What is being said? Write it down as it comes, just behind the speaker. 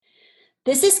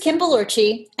This is Kim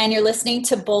Belorchi, and you're listening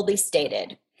to Boldly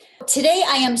Stated. Today,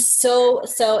 I am so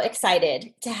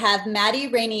excited to have Maddie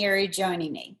Rainieri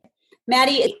joining me.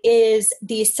 Maddie is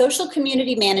the social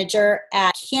community manager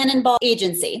at Cannonball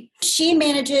Agency. She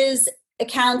manages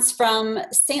accounts from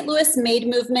St. Louis Maid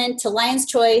Movement to Lion's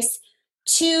Choice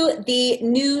to the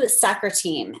new soccer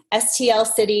team, STL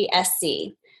City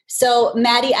SC. So,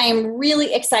 Maddie, I am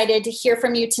really excited to hear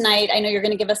from you tonight. I know you're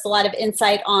going to give us a lot of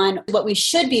insight on what we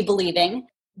should be believing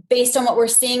based on what we're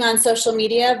seeing on social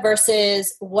media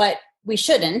versus what we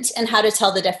shouldn't, and how to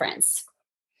tell the difference.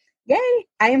 Yay!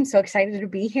 I am so excited to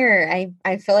be here.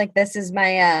 I feel like this is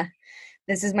my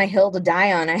hill to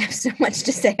die on. I have so much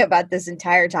to say about this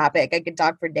entire topic. I could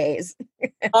talk for days.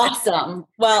 Awesome.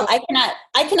 Well, I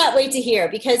cannot wait to hear,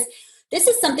 because this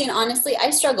is something, honestly, I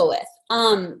struggle with.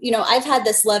 I've had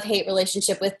this love-hate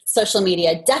relationship with social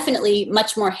media, definitely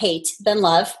much more hate than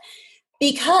love,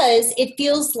 because it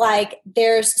feels like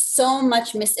there's so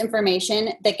much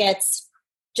misinformation that gets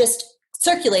just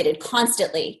circulated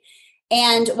constantly.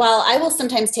 And while I will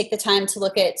sometimes take the time to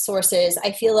look at sources,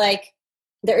 I feel like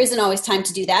there isn't always time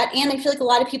to do that. And I feel like a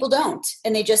lot of people don't.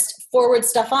 And they just forward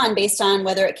stuff on based on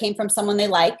whether it came from someone they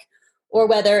like or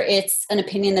whether it's an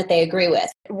opinion that they agree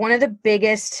with. One of the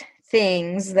biggest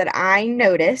things that I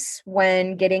notice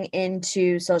when getting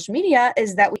into social media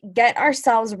is that we get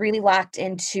ourselves really locked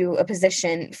into a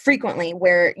position frequently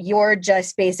where you're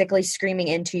just basically screaming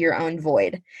into your own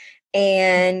void.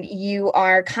 And you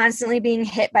are constantly being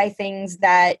hit by things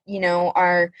that,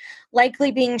 are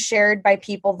likely being shared by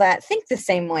people that think the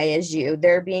same way as you.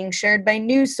 They're being shared by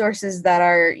news sources that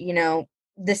are,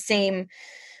 the same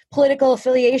political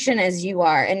affiliation as you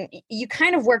are. And you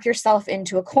kind of work yourself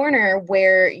into a corner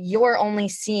where you're only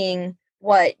seeing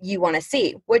what you want to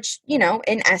see, which,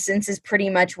 in essence is pretty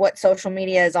much what social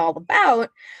media is all about.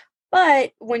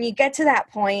 But when you get to that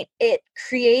point, it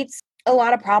creates a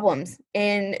lot of problems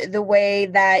in the way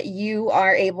that you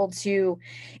are able to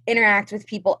interact with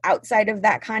people outside of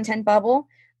that content bubble.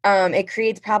 It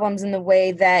creates problems in the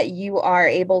way that you are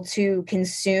able to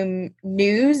consume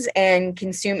news and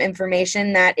consume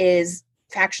information that is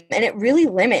factual, and it really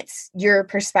limits your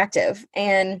perspective.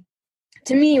 And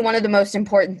to me, one of the most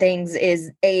important things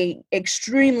is a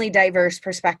extremely diverse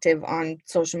perspective on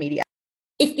social media.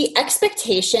 If the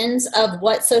expectations of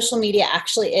what social media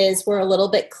actually is were a little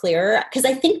bit clearer, because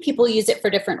I think people use it for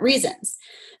different reasons.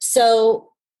 So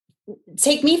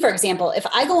take me, for example, if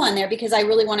I go on there because I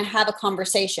really want to have a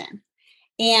conversation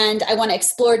and I want to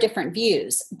explore different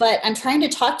views, but I'm trying to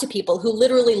talk to people who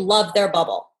literally love their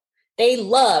bubble. They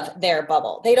love their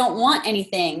bubble. They don't want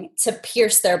anything to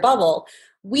pierce their bubble.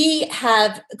 We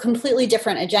have completely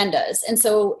different agendas. And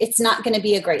so it's not going to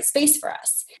be a great space for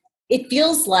us. It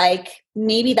feels like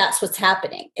maybe that's what's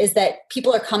happening, is that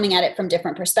people are coming at it from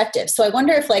different perspectives. So I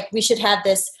wonder if we should have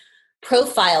this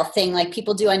profile thing like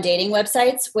people do on dating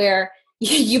websites where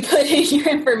you put in your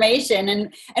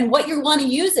information and what you want to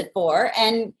use it for.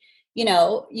 And,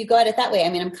 you go at it that way. I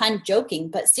mean, I'm kind of joking,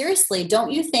 but seriously,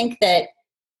 don't you think that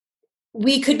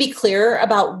we could be clearer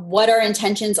about what our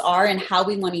intentions are and how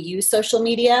we want to use social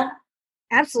media?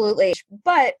 Absolutely.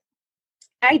 But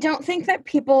I don't think that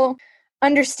people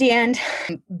understand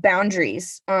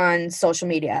boundaries on social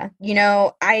media.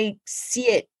 I see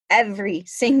it every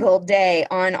single day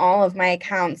on all of my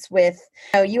accounts with,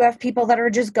 you have people that are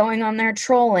just going on there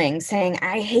trolling, saying,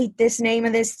 I hate this name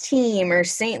of this team, or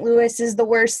St. Louis is the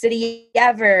worst city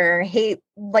ever, or hate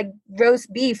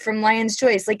roast beef from Lion's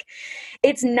Choice.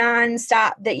 It's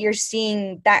nonstop that you're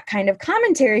seeing that kind of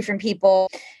commentary from people.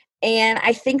 And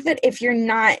I think that if you're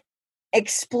not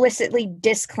explicitly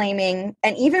disclaiming,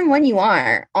 and even when you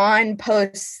are on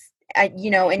posts,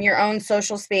 in your own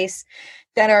social space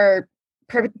that are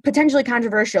potentially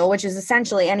controversial, which is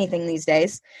essentially anything these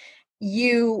days,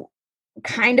 you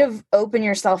kind of open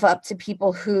yourself up to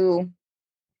people who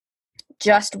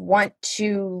just want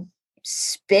to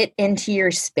spit into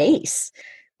your space.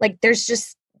 There's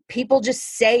just people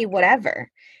just say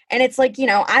whatever. And it's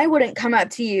I wouldn't come up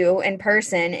to you in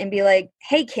person and be like,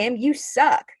 hey, Kim, you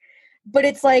suck. But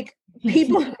it's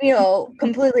people feel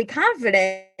completely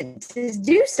confident to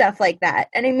do stuff like that.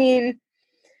 And I mean,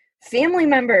 family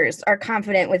members are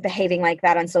confident with behaving like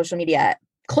that on social media.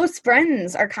 Close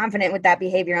friends are confident with that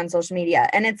behavior on social media.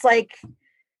 And it's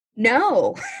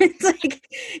no, it's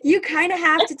you kind of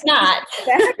have to take it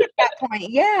back at that point.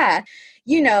 Yeah.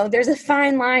 There's a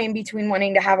fine line between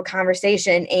wanting to have a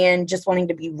conversation and just wanting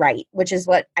to be right, which is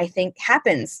what I think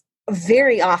happens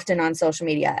very often on social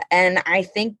media. And I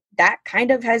think that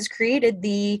kind of has created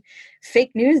the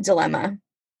fake news dilemma.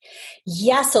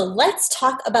 Yeah, so let's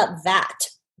talk about that.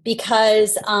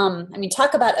 because, I mean,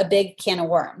 talk about a big can of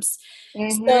worms.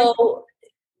 Mm-hmm. So,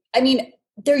 I mean,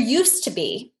 there used to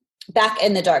be, back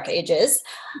in the dark ages,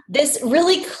 this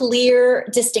really clear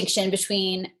distinction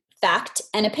between fact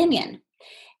and opinion.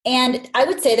 And I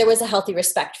would say there was a healthy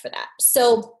respect for that.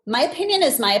 So my opinion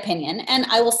is my opinion. And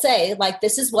I will say, like,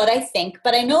 this is what I think,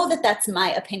 but I know that that's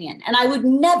my opinion. And I would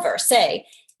never say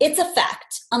it's a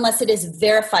fact unless it is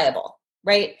verifiable,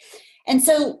 right? And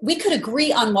so we could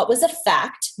agree on what was a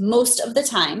fact most of the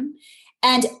time.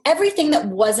 And everything that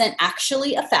wasn't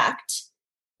actually a fact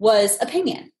was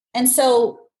opinion. And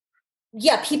so,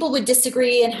 yeah, people would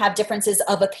disagree and have differences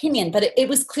of opinion, but it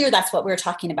was clear that's what we were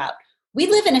talking about. We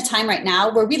live in a time right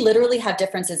now where we literally have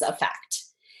differences of fact.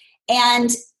 And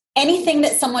anything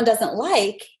that someone doesn't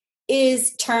like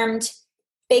is termed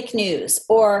fake news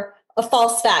or a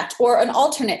false fact or an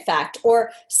alternate fact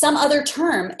or some other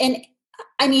term. And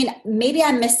I mean, maybe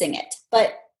I'm missing it,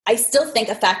 but I still think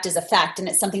a fact is a fact and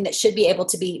it's something that should be able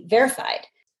to be verified.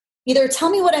 Either tell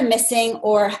me what I'm missing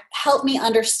or help me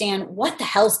understand what the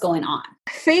hell's going on.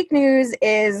 Fake news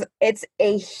it's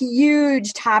a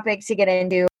huge topic to get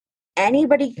into.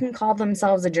 Anybody can call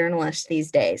themselves a journalist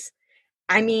these days.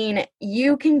 I mean,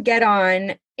 you can get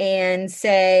on and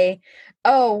say,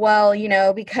 oh, well,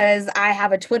 because I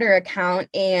have a Twitter account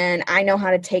and I know how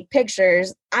to take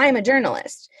pictures, I'm a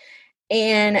journalist.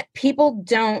 And people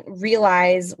don't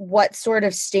realize what sort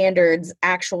of standards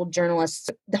actual journalists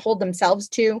hold themselves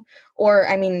to, or,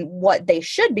 I mean, what they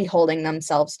should be holding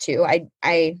themselves to.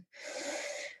 I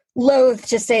loathe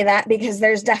to say that because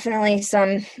there's definitely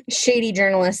some shady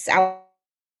journalists out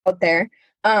there.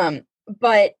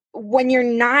 But when you're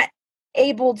not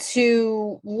able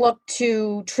to look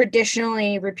to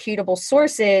traditionally reputable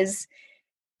sources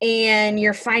and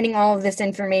you're finding all of this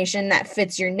information that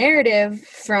fits your narrative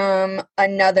from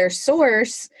another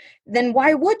source, then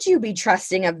why would you be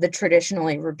trusting of the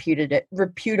traditionally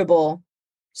reputable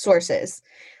sources?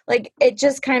 Like, it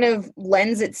just kind of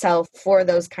lends itself for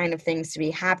those kind of things to be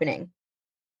happening.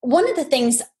 One of the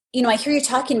things, I hear you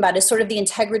talking about is sort of the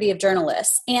integrity of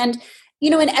journalists. And,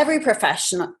 in every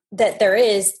profession that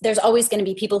there's always going to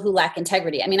be people who lack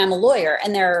integrity. I mean, I'm a lawyer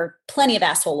and there are plenty of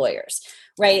asshole lawyers,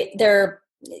 right?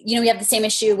 We have the same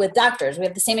issue with doctors. We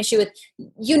have the same issue with,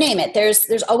 you name it.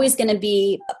 There's always going to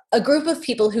be a group of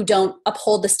people who don't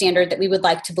uphold the standard that we would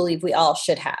like to believe we all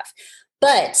should have.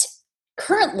 But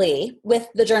currently, with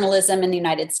the journalism in the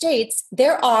United States,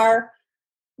 there are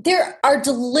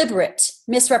deliberate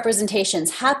misrepresentations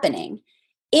happening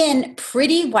in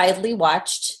pretty widely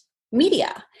watched media.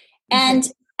 Mm-hmm. And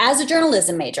as a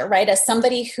journalism major, right, as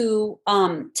somebody who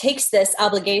takes this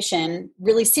obligation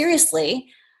really seriously,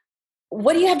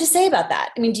 what do you have to say about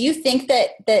that? I mean, do you think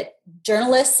that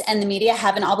journalists and the media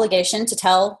have an obligation to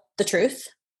tell the truth?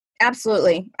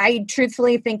 Absolutely. I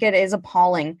truthfully think it is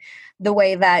appalling the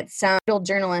way that some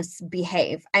journalists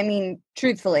behave. I mean,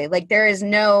 truthfully, like there's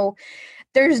no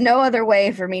other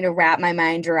way for me to wrap my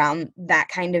mind around that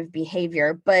kind of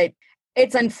behavior. But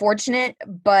it's unfortunate,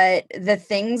 but the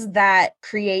things that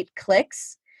create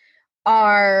clicks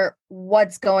are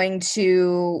what's going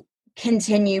to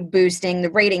continue boosting the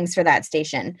ratings for that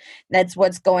station. That's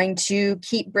what's going to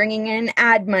keep bringing in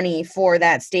ad money for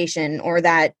that station or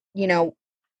that,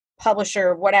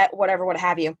 publisher, whatever, what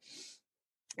have you.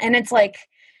 And it's like,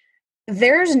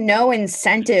 there's no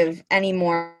incentive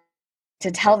anymore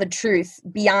to tell the truth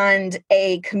beyond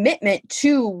a commitment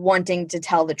to wanting to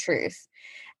tell the truth.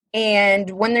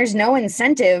 And when there's no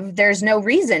incentive, there's no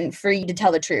reason for you to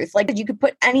tell the truth. Like, you could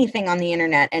put anything on the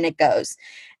internet and it goes.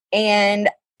 And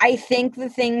I think the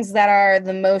things that are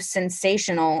the most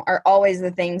sensational are always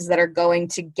the things that are going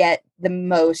to get the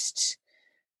most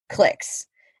clicks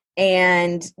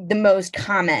and the most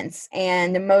comments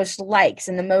and the most likes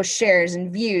and the most shares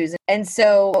and views. And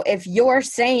so if you're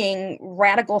saying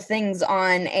radical things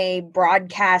on a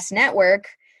broadcast network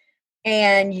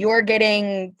and you're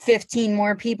getting 15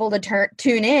 more people to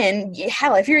tune in,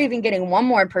 hell, if you're even getting one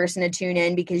more person to tune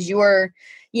in because you're,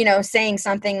 saying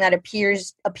something that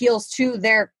appeals to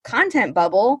their content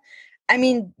bubble, I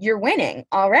mean, you're winning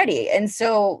already. And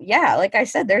so, yeah, like I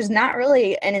said, there's not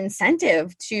really an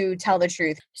incentive to tell the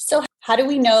truth. So how do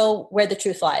we know where the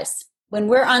truth lies? When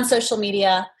we're on social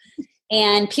media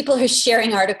and people are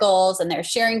sharing articles and they're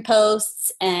sharing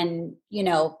posts and,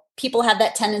 people have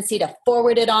that tendency to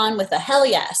forward it on with a hell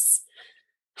yes.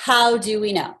 How do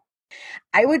we know?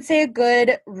 I would say a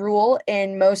good rule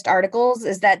in most articles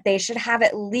is that they should have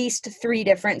at least 3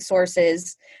 different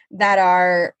sources that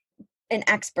are an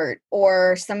expert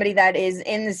or somebody that is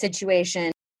in the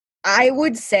situation. I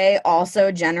would say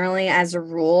also generally as a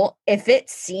rule, if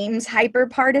it seems hyper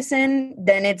partisan,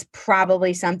 then it's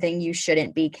probably something you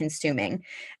shouldn't be consuming.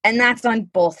 And that's on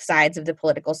both sides of the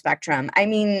political spectrum. I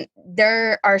mean,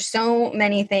 there are so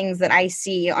many things that I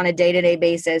see on a day-to-day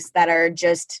basis that are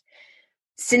just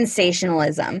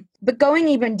sensationalism. But going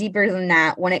even deeper than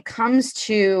that, when it comes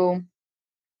to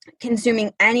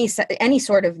consuming any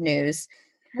sort of news,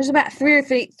 there's about three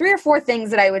or four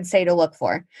things that I would say to look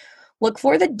for. Look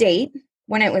for the date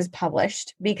when it was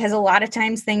published, because a lot of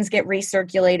times things get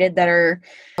recirculated that are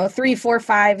 3, 4,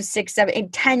 5, 6, 7,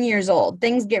 8, 10 years old.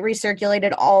 Things get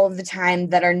recirculated all of the time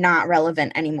that are not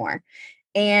relevant anymore.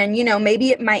 And, maybe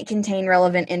it might contain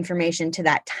relevant information to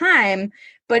that time,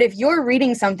 but if you're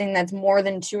reading something that's more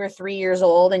than 2 or 3 years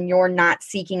old and you're not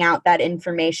seeking out that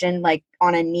information like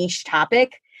on a niche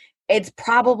topic, it's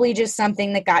probably just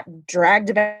something that got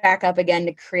dragged back up again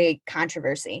to create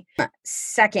controversy.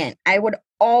 Second, I would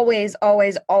always,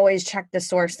 always, always check the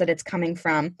source that it's coming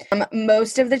from.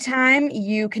 Most of the time,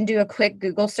 you can do a quick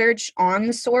Google search on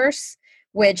the source,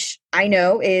 which I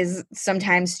know is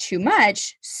sometimes too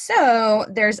much. So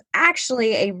there's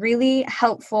actually a really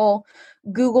helpful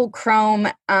Google Chrome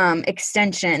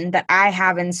extension that I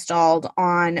have installed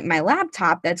on my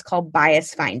laptop that's called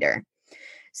Bias Finder.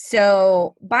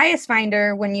 So Bias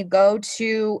Finder, when you go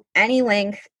to any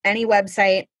link, any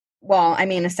website, well, I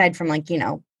mean, aside from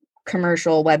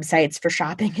commercial websites for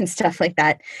shopping and stuff like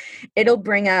that, it'll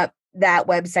bring up that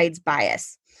website's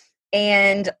bias.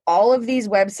 And all of these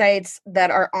websites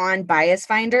that are on Bias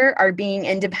Finder are being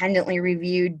independently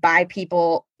reviewed by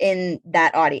people in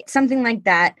that audience. Something like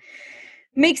that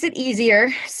makes it easier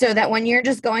so that when you're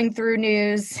just going through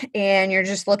news and you're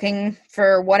just looking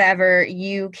for whatever,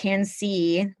 you can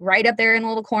see right up there in a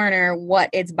little corner what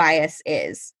its bias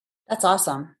is. That's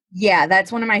awesome. Yeah,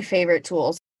 that's one of my favorite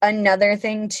tools. Another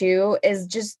thing too is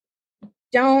just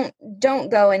don't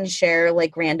go and share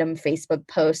like random Facebook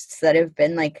posts that have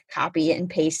been like copy and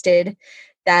pasted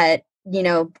that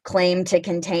claim to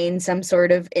contain some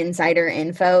sort of insider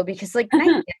info, because like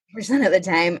 90% of the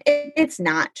time it's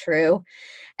not true.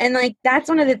 And like that's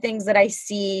one of the things that I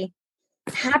see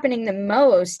happening the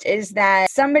most is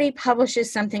that somebody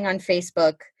publishes something on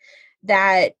Facebook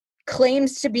that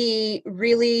claims to be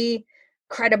really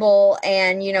credible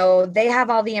and they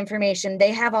have all the information,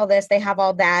 they have all this, they have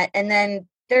all that, and then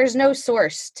there's no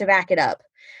source to back it up.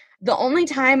 The only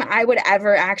time I would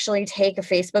ever actually take a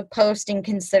Facebook post and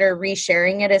consider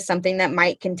resharing it as something that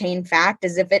might contain fact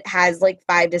is if it has like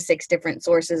 5 to 6 different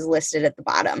sources listed at the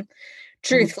bottom,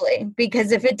 truthfully.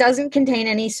 Because if it doesn't contain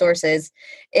any sources,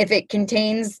 if it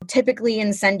contains typically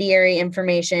incendiary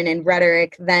information and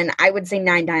rhetoric, then I would say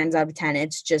 9 times out of 10,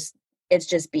 it's just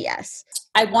BS.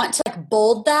 I want to like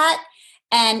bold that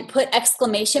and put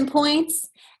exclamation points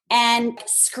and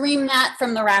scream that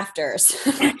from the rafters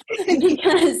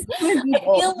because I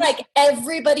feel like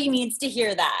everybody needs to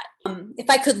hear that. If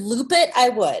I could loop it, I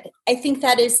would. I think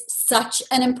that is such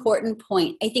an important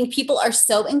point. I think people are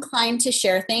so inclined to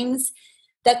share things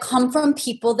that come from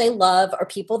people they love or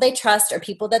people they trust or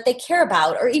people that they care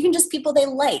about or even just people they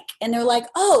like. And they're like,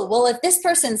 oh, well, if this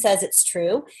person says it's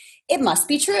true, it must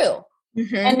be true.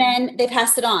 Mm-hmm. And then they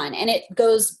pass it on and it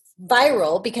goes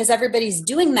viral because everybody's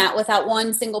doing that without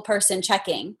one single person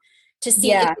checking to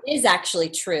see if it is actually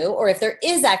true or if there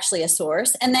is actually a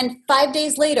source. And then 5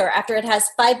 days later, after it has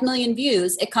 5 million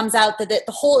views, it comes out that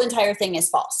the whole entire thing is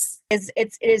false.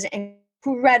 It is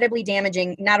incredibly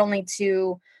damaging, not only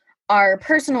to our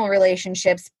personal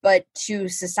relationships, but to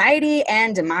society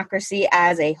and democracy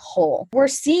as a whole. We're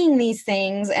seeing these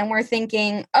things and we're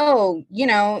thinking, oh,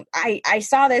 I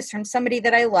saw this from somebody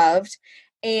that I loved,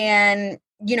 and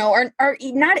or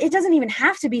not, it doesn't even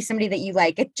have to be somebody that you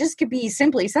like. It just could be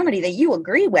simply somebody that you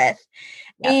agree with.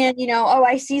 Yep. And,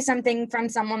 I see something from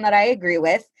someone that I agree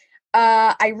with.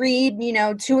 I read,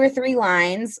 2 or 3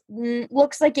 lines,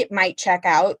 looks like it might check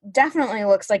out, definitely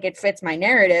looks like it fits my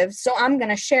narrative. So I'm going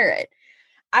to share it.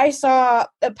 I saw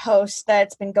a post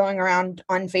that's been going around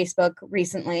on Facebook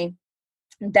recently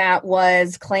that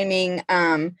was claiming,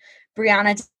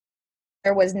 Breonna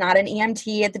was not an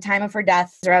EMT at the time of her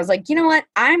death. So I was like, you know what?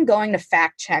 I'm going to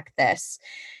fact check this.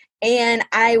 And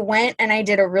I went and I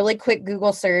did a really quick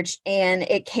Google search, and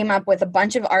it came up with a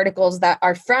bunch of articles that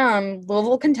are from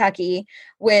Louisville, Kentucky,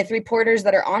 with reporters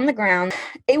that are on the ground.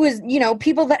 It was,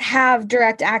 people that have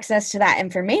direct access to that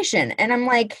information. And I'm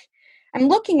like, I'm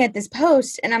looking at this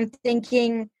post and I'm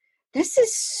thinking, this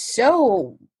is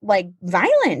so like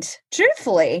violent,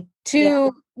 truthfully,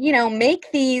 to,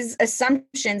 make these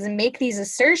assumptions and make these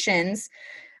assertions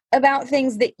about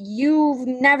things that you've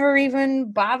never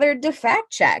even bothered to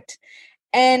fact check.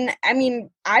 And I mean,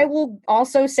 I will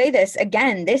also say this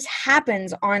again, this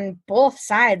happens on both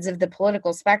sides of the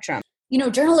political spectrum. You know,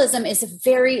 journalism is a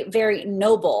very, very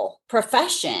noble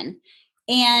profession.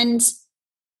 And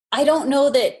I don't know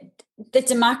that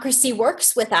democracy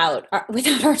works without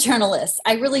our journalists.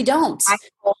 I really don't. I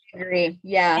totally agree.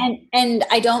 Yeah. And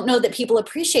I don't know that people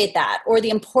appreciate that, or the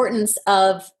importance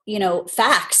of, you know,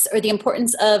 facts, or the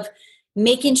importance of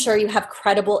making sure you have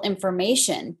credible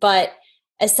information. But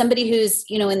as somebody who's,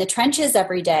 you know, in the trenches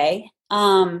every day,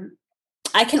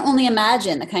 I can only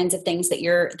imagine the kinds of things that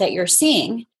you're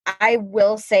seeing. I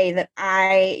will say that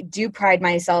I do pride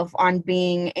myself on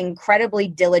being incredibly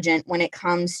diligent when it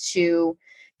comes to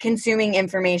consuming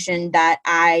information that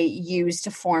I use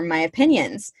to form my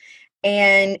opinions.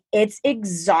 And it's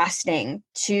exhausting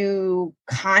to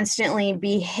constantly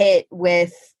be hit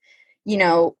with, you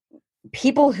know,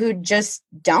 people who just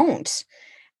don't.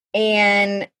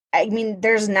 And I mean,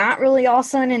 there's not really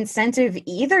also an incentive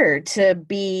either to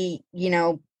be, you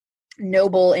know,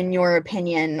 noble in your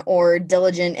opinion or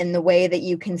diligent in the way that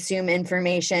you consume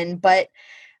information. But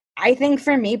I think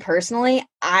for me personally,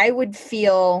 I would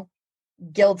feel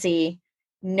guilty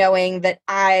knowing that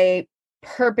I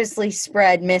purposely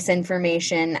spread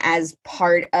misinformation as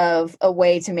part of a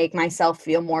way to make myself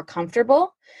feel more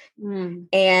comfortable.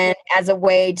 And as a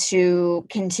way to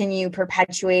continue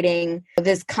perpetuating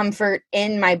this comfort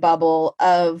in my bubble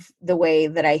of the way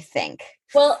that I think.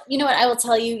 Well, you know what? I will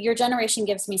tell you, your generation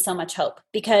gives me so much hope,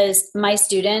 because my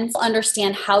students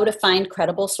understand how to find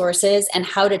credible sources and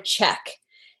how to check,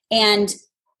 and,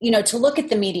 you know, to look at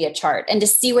the media chart and to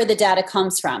see where the data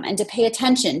comes from, and to pay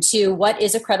attention to what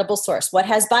is a credible source, what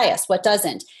has bias, what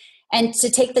doesn't, and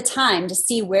to take the time to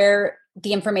see where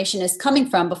the information is coming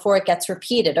from before it gets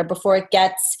repeated or before it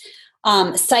gets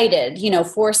cited, you know,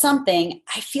 for something.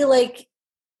 I feel like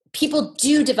people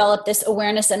do develop this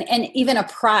awareness and even a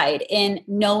pride in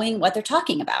knowing what they're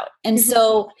talking about. And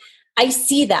so I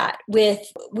see that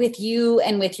with you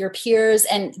and with your peers,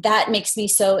 and that makes me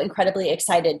so incredibly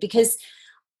excited, because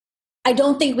I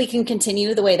don't think we can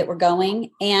continue the way that we're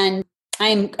going. And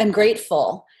I'm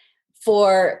grateful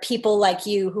for people like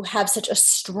you who have such a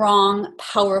strong,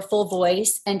 powerful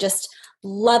voice and just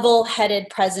level-headed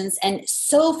presence, and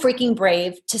so freaking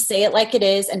brave to say it like it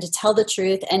is and to tell the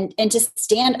truth and to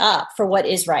stand up for what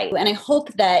is right. And I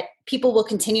hope that people will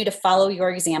continue to follow your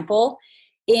example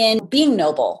in being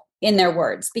noble in their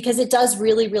words, because it does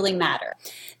really, really matter.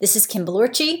 This is Kim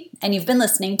Balorci, and you've been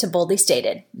listening to Boldly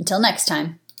Stated. Until next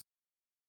time.